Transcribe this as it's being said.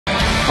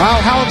Wow,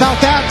 how about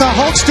that? The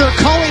Hulkster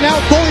calling out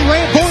Bully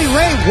Ray. Bully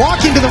Ray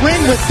walking to the ring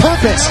with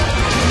purpose.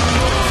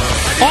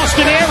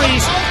 Austin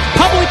Aries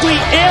publicly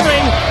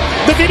airing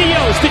the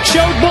videos that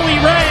showed Bully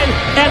Ray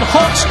and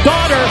Hulk's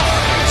daughter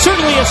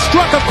certainly has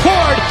struck a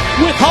chord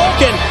with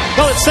Hogan.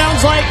 Well, it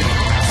sounds like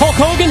Hulk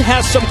Hogan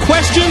has some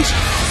questions,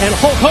 and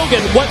Hulk Hogan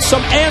wants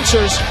some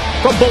answers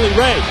from Bully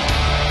Ray.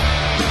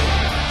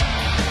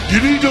 You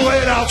need to lay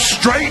it out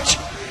straight,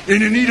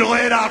 and you need to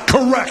lay it out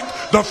correct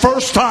the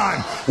first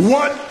time.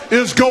 What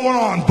is going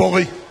on,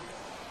 Bully?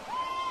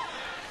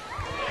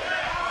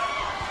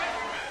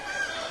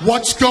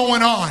 What's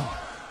going on?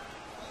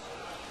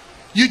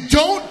 You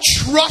don't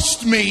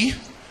trust me,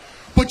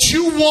 but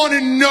you want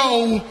to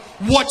know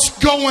what's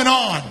going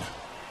on.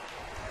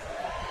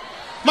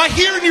 Am I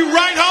hearing you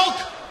right, Hulk?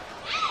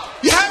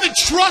 You haven't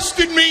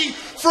trusted me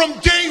from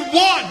day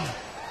one.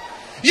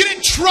 You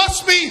didn't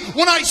trust me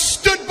when I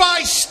stood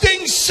by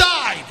Sting's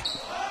side.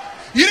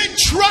 You didn't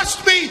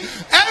trust me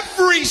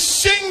every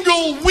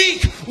single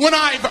week when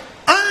I've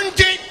earned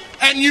it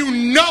and you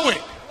know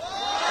it.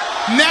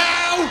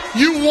 Now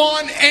you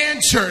want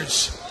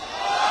answers.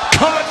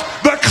 Cut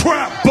the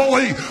crap,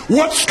 Bully.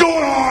 What's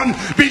going on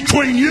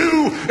between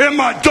you and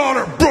my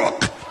daughter,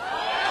 Brooke?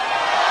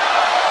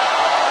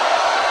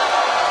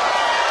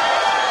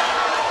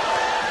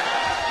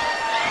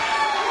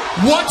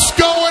 What's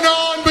going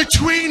on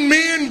between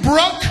me and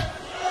Brooke?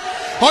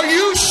 Are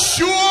you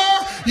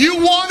sure you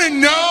want to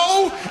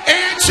know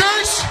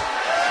answers?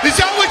 Is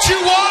that what you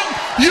want?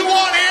 You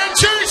want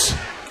answers?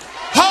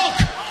 Hulk,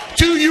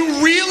 do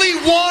you really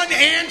want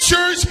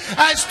answers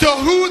as to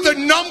who the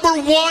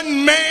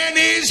 #1 man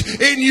is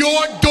in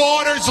your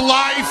daughter's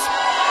life?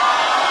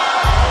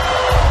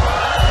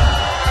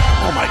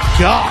 Oh my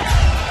God.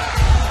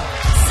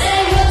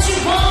 Say what you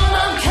want,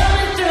 I'm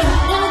coming through.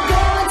 We'll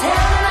go to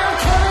town and I'm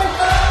coming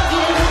for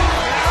you.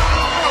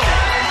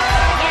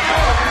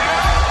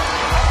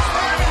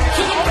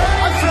 Keep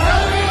running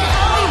from me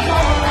all you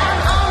want. I'm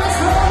on this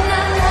road and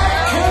I'm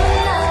not coming.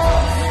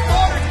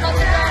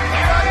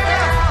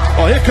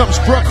 Oh, here comes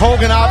Brooke.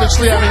 Hogan,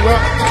 obviously. I mean, we're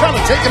kind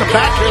of taking it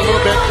back here a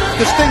little bit.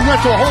 This thing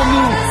went to a whole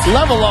new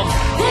level of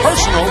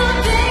personal.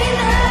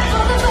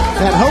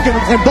 And Hogan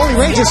and Bully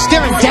Ray just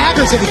staring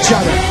daggers at each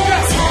other.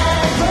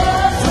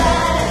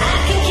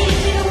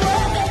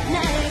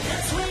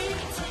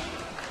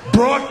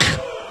 Brooke,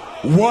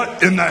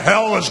 what in the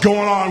hell is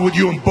going on with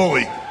you and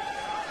Bully?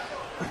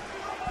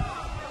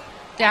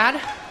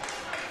 Dad,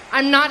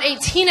 I'm not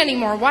 18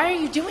 anymore. Why are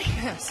you doing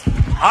this?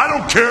 I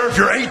don't care if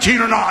you're 18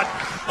 or not.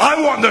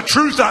 I want the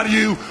truth out of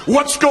you.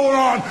 What's going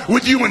on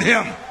with you and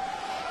him?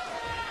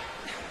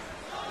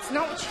 It's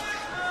not what you...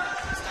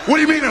 What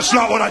do you mean it's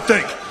not what I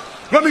think?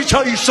 Let me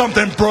tell you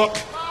something, Brooke.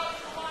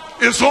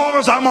 As long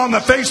as I'm on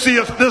the face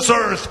of this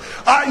earth,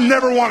 I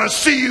never want to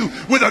see you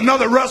with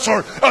another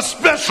wrestler,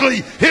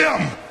 especially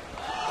him.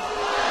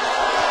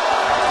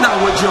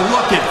 Now, would you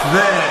look at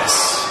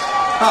this?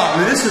 Oh,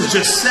 man, this is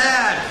just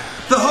sad.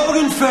 The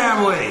Hogan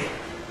family.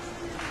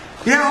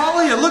 Yeah, all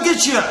of you, look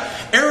at you.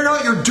 Airing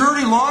out your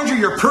dirty laundry,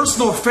 your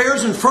personal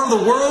affairs in front of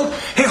the world.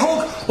 Hey,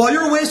 Hulk, while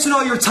you're wasting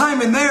all your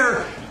time in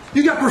there,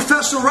 you got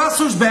professional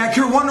wrestlers back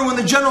here wondering when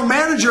the general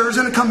manager is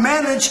going to come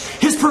manage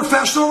his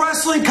professional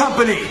wrestling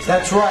company.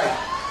 That's right.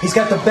 He's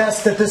got the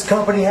best that this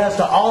company has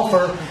to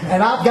offer,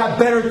 and I've got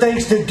better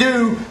things to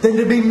do than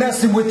to be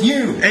messing with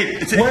you. Hey,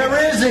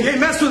 where is he? Hey,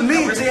 mess with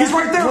me. He's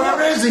right there.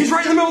 Where is he? He's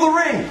right in the middle of the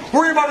ring,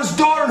 worrying about his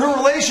daughter and her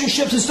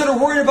relationships instead of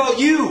worrying about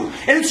you.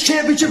 And it's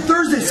Championship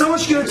Thursday. Someone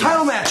should get a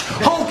title match.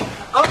 Hulk,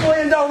 I'm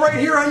laying down right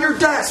here on your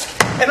desk,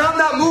 and I'm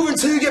not moving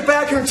until you get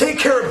back here and take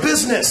care of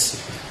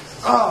business.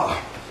 Oh,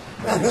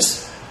 man,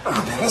 this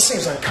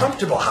seems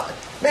uncomfortable.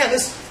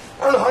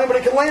 I don't know how anybody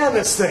can lay on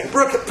this thing.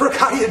 Brooke,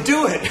 how do you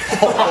do it? Maybe it's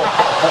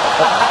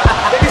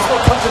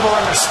more comfortable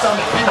on your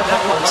stomach. Maybe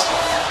that works.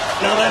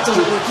 No, that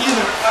doesn't work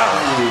either.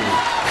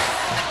 Oh.